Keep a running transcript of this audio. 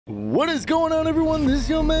What is going on, everyone? This is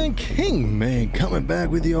your man King May coming back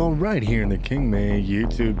with you all right here in the King May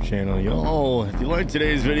YouTube channel. Y'all, if you like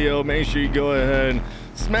today's video, make sure you go ahead and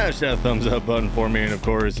smash that thumbs up button for me. And of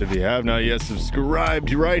course, if you have not yet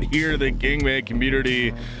subscribed right here to the King May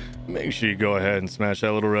community, make sure you go ahead and smash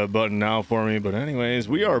that little red button now for me. But anyways,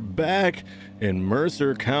 we are back in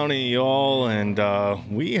Mercer County, y'all, and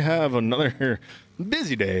we have another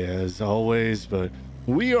busy day as always, but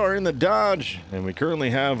we are in the Dodge, and we currently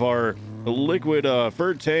have our liquid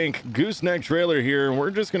fur tank gooseneck trailer here, and we're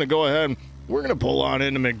just gonna go ahead and we're gonna pull on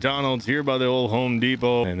into McDonald's here by the old Home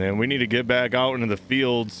Depot, and then we need to get back out into the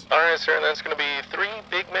fields. All right, sir, and that's gonna be 3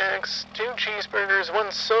 Big Macs, 2 cheeseburgers, 1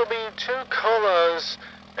 Sobe, 2 colas,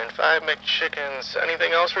 and 5 McChickens.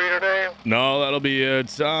 Anything else for you today? No, that'll be it.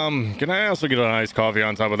 Can I also get an iced coffee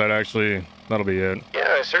on top of that? Actually, that'll be it.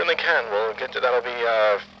 Yeah, I certainly can. We'll get to that'll be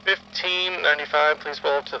 $15.95. Please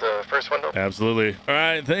pull up to the first window. Absolutely. All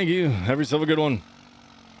right, thank you. Have yourself a good one.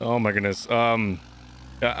 Oh my goodness.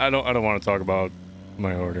 I don't want to talk about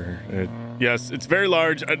my order. Yes, it's very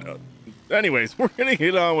large. Anyways, we're gonna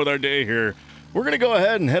get on with our day here. We're gonna go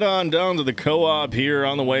ahead and head on down to the co-op here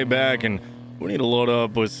on the way back, and we need to load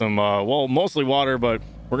up with some well, mostly water, but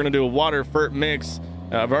we're gonna do a water fert mix.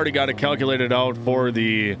 I've already got it calculated out for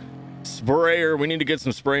the sprayer. We need to get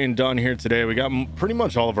some spraying done here today. We got pretty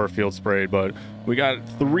much all of our field sprayed, but we got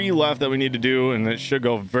 3 left that we need to do, and it should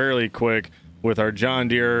go fairly quick with our John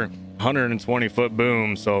Deere 120-foot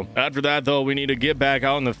boom. So after that, though, we need to get back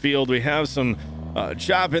out in the field. We have some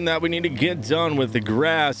chopping that we need to get done with the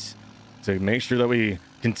grass to make sure that we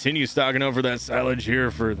continue stocking over that silage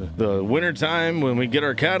here for the winter time when we get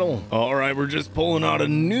our cattle. All right, we're just pulling out a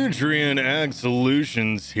Nutrient Ag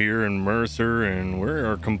Solutions here in Mercer, and we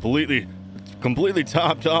are completely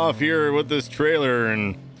topped off here with this trailer,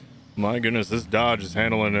 and my goodness, this Dodge is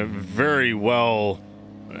handling it very well.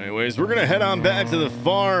 Anyways, we're gonna head on back to the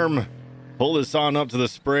farm, pull this on up to the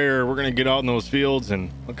sprayer. We're gonna get out in those fields,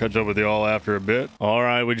 and I'll catch up with you all after a bit. All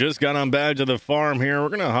right, we just got on back to the farm here. We're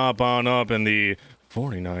gonna hop on up in the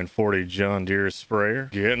 4940 John Deere sprayer,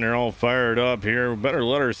 getting her all fired up here. We better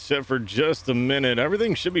let her sit for just a minute.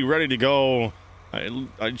 Everything should be ready to go.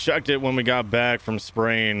 I checked it when we got back from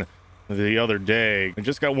spraying the other day. We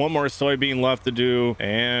just got one more soybean left to do,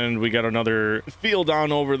 and we got another field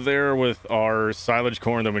on over there with our silage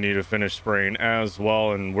corn that we need to finish spraying as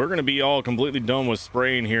well, and we're going to be all completely done with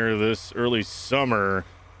spraying here this early summer.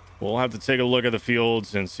 We'll have to take a look at the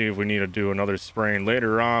fields and see if we need to do another spraying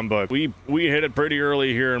later on, but we hit it pretty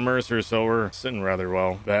early here in Mercer, so we're sitting rather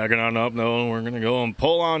well. Backing on up, though, we're going to go and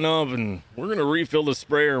pull on up, and we're going to refill the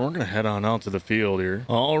sprayer. We're going to head on out to the field here.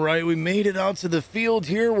 All right, we made it out to the field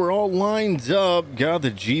here. We're all lined up, got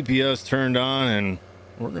the GPS turned on, and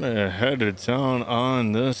we're going to head to town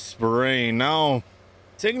on this spray. Now,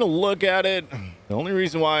 taking a look at it, the only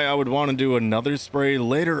reason why I would want to do another spray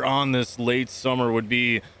later on this late summer would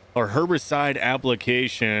be our herbicide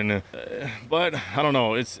application, but I don't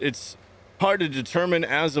know, it's hard to determine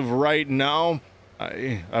as of right now.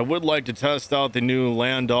 I would like to test out the new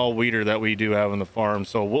Landau weeder that we do have on the farm,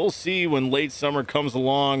 so we'll see when late summer comes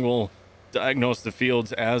along. We'll diagnose the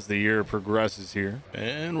fields as the year progresses here,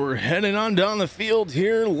 and we're heading on down the field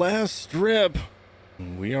here. Last strip,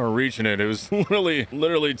 we are reaching it. It was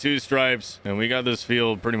literally 2 stripes, and we got this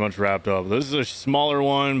field pretty much wrapped up. This is a smaller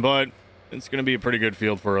one, but it's going to be a pretty good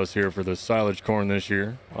field for us here for the silage corn this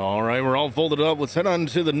year. All right, we're all folded up. Let's head on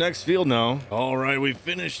to the next field now. All right, we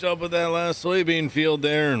finished up with that last soybean field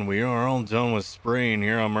there, and we are all done with spraying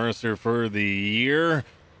here on Mercer for the year.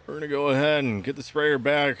 We're going to go ahead and get the sprayer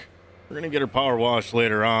back. We're going to get her power washed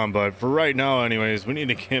later on, but for right now anyways, we need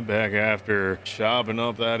to get back after chopping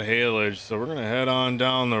up that haylage. So we're going to head on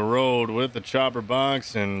down the road with the chopper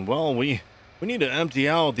box, and well, we need to empty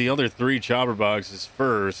out the other 3 chopper boxes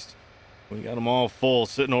first. We got them all full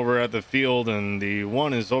sitting over at the field, and the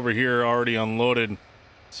one is over here already unloaded.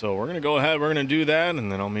 So we're going to go ahead, we're going to do that, and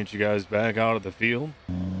then I'll meet you guys back out at the field.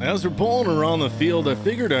 As we're pulling around the field, I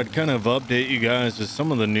figured I'd kind of update you guys with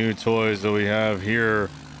some of the new toys that we have here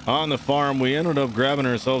on the farm. We ended up grabbing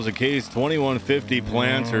ourselves a Case 2150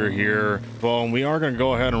 planter here. Well, we are going to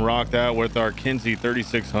go ahead and rock that with our Kinsey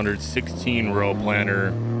 3600 16-row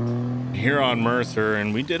planter here on Mercer,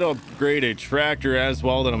 and we did upgrade a tractor as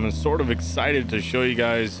well that I'm sort of excited to show you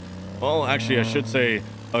guys. Well, actually, I should say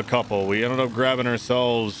a couple. We ended up grabbing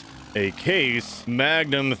ourselves a Case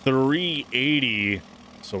Magnum 380,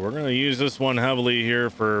 so we're going to use this one heavily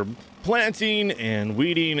here for planting and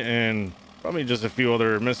weeding and probably just a few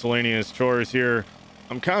other miscellaneous chores here.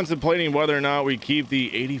 I'm contemplating whether or not we keep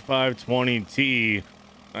the 8520T.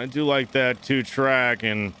 I do like that 2-track,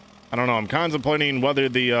 and I don't know. I'm contemplating whether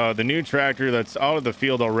the new tractor that's out of the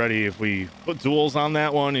field already, if we put duals on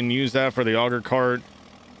that one and use that for the auger cart,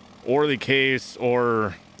 or the case,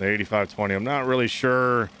 or the 8520. I'm not really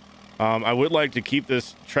sure. I would like to keep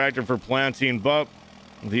this tractor for planting, but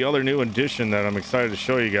the other new addition that I'm excited to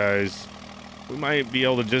show you guys, we might be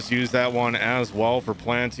able to just use that one as well for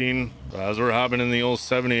planting. As we're hopping in the old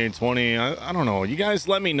 7820, I don't know. You guys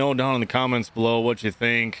let me know down in the comments below what you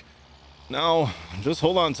think. Now, just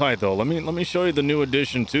hold on tight though. Let me show you the new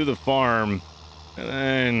addition to the farm, and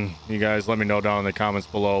then you guys let me know down in the comments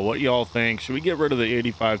below what y'all think. Should we get rid of the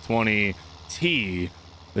 8520T,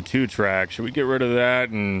 the 2-track? Should we get rid of that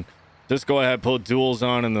and just go ahead and put duals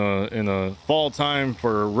on in the fall time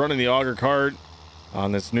for running the auger cart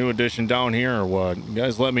on this new addition down here, or what? You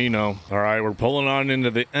guys let me know. All right, we're pulling on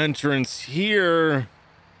into the entrance here.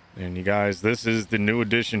 And you guys, this is the new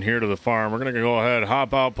addition here to the farm. We're gonna go ahead,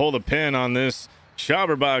 hop out, pull the pin on this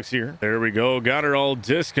shopper box here. There we go. Got her all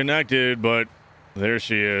disconnected, but there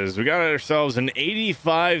she is. We got ourselves an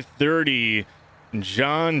 8530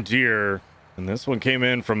 John Deere. And this one came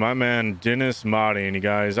in from my man Dennis Motti. And you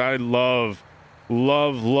guys, I love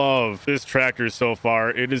this tractor so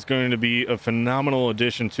far. It is going to be a phenomenal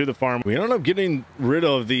addition to the farm. We ended up getting rid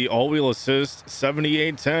of the all-wheel assist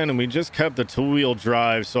 7810, and we just kept the two-wheel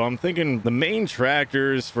drive. So I'm thinking the main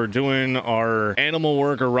tractors for doing our animal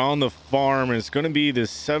work around the farm is going to be the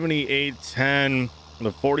 7810,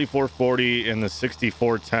 the 4440, and the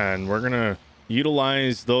 6410. We're going to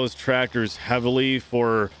utilize those tractors heavily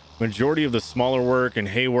for majority of the smaller work and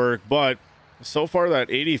hay work, but so far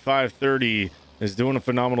that 8530 is doing a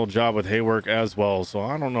phenomenal job with hay work as well. So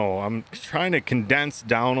I don't know, I'm trying to condense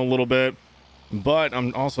down a little bit, but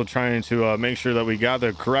I'm also trying to make sure that we got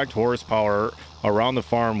the correct horsepower around the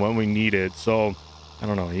farm when we need it. So I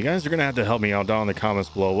don't know, you guys are gonna have to help me out down in the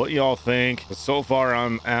comments below what y'all think. But so far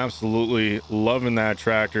I'm absolutely loving that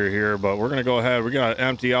tractor here, but we're gonna go ahead, we're gonna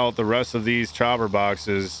empty out the rest of these chopper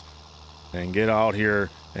boxes and get out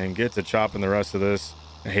here and get to chopping the rest of this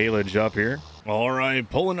haylage up here. All right,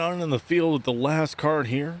 pulling on in the field with the last cart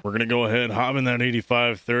here. We're gonna go ahead, hop in that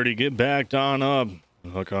 8530, get backed on up,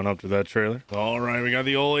 hook on up to that trailer. All right, we got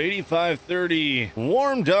the old 8530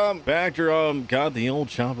 warmed up, backed her up, got the old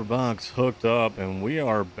chopper box hooked up, and we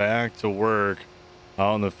are back to work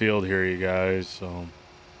out in the field here, you guys. So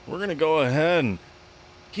we're gonna go ahead and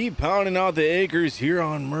keep pounding out the acres here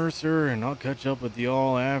on Mercer, and I'll catch up with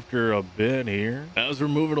y'all after a bit here. As we're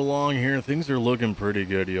moving along here, things are looking pretty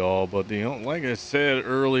good, y'all, but like I said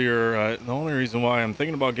earlier, the only reason why I'm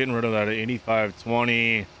thinking about getting rid of that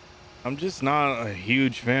 8520, I'm just not a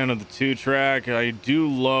huge fan of the 2-track. I do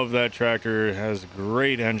love that tractor. It has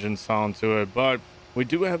great engine sound to it, but we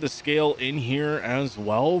do have the scale in here as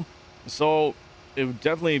well, so it would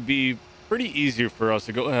definitely be pretty easier for us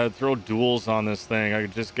to go ahead, throw duals on this thing. I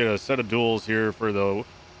could just get a set of duals here for the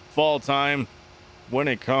fall time when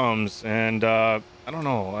it comes, and I don't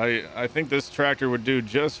know, I think this tractor would do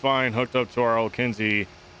just fine hooked up to our old Kinsey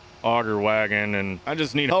auger wagon, and I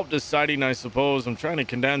just need help deciding, I suppose. I'm trying to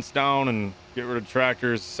condense down and get rid of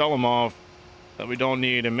tractors, sell them off that we don't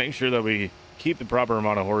need, and make sure that we keep the proper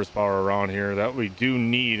amount of horsepower around here that we do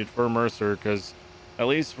need for Mercer, because at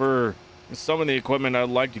least for some of the equipment, I'd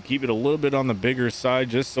like to keep it a little bit on the bigger side,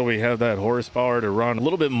 just so we have that horsepower to run a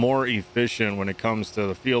little bit more efficient when it comes to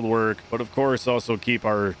the field work, but of course also keep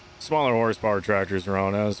our smaller horsepower tractors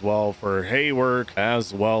around as well for hay work,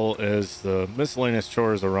 as well as the miscellaneous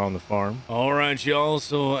chores around the farm. All right, y'all,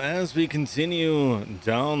 so as we continue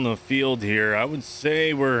down the field here, I would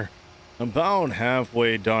say we're about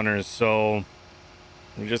halfway done or so.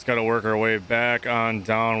 We just got to work our way back on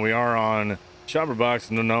down. We are on chopper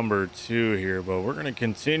box number 2 here, but we're going to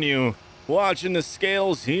continue watching the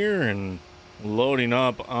scales here and loading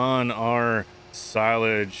up on our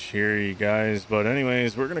silage here, you guys. But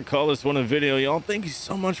anyways, we're going to call this one a video, y'all. Thank you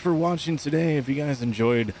so much for watching today. If you guys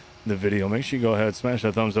enjoyed the video, make sure you go ahead, smash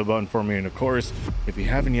that thumbs up button for me, and of course, if you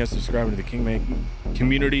haven't yet subscribed to the Kingmake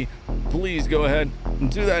community, please go ahead and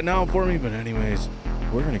do that now for me. But anyways,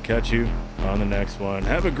 we're going to catch you on the next one.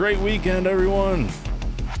 Have a great weekend, everyone.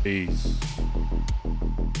 Peace.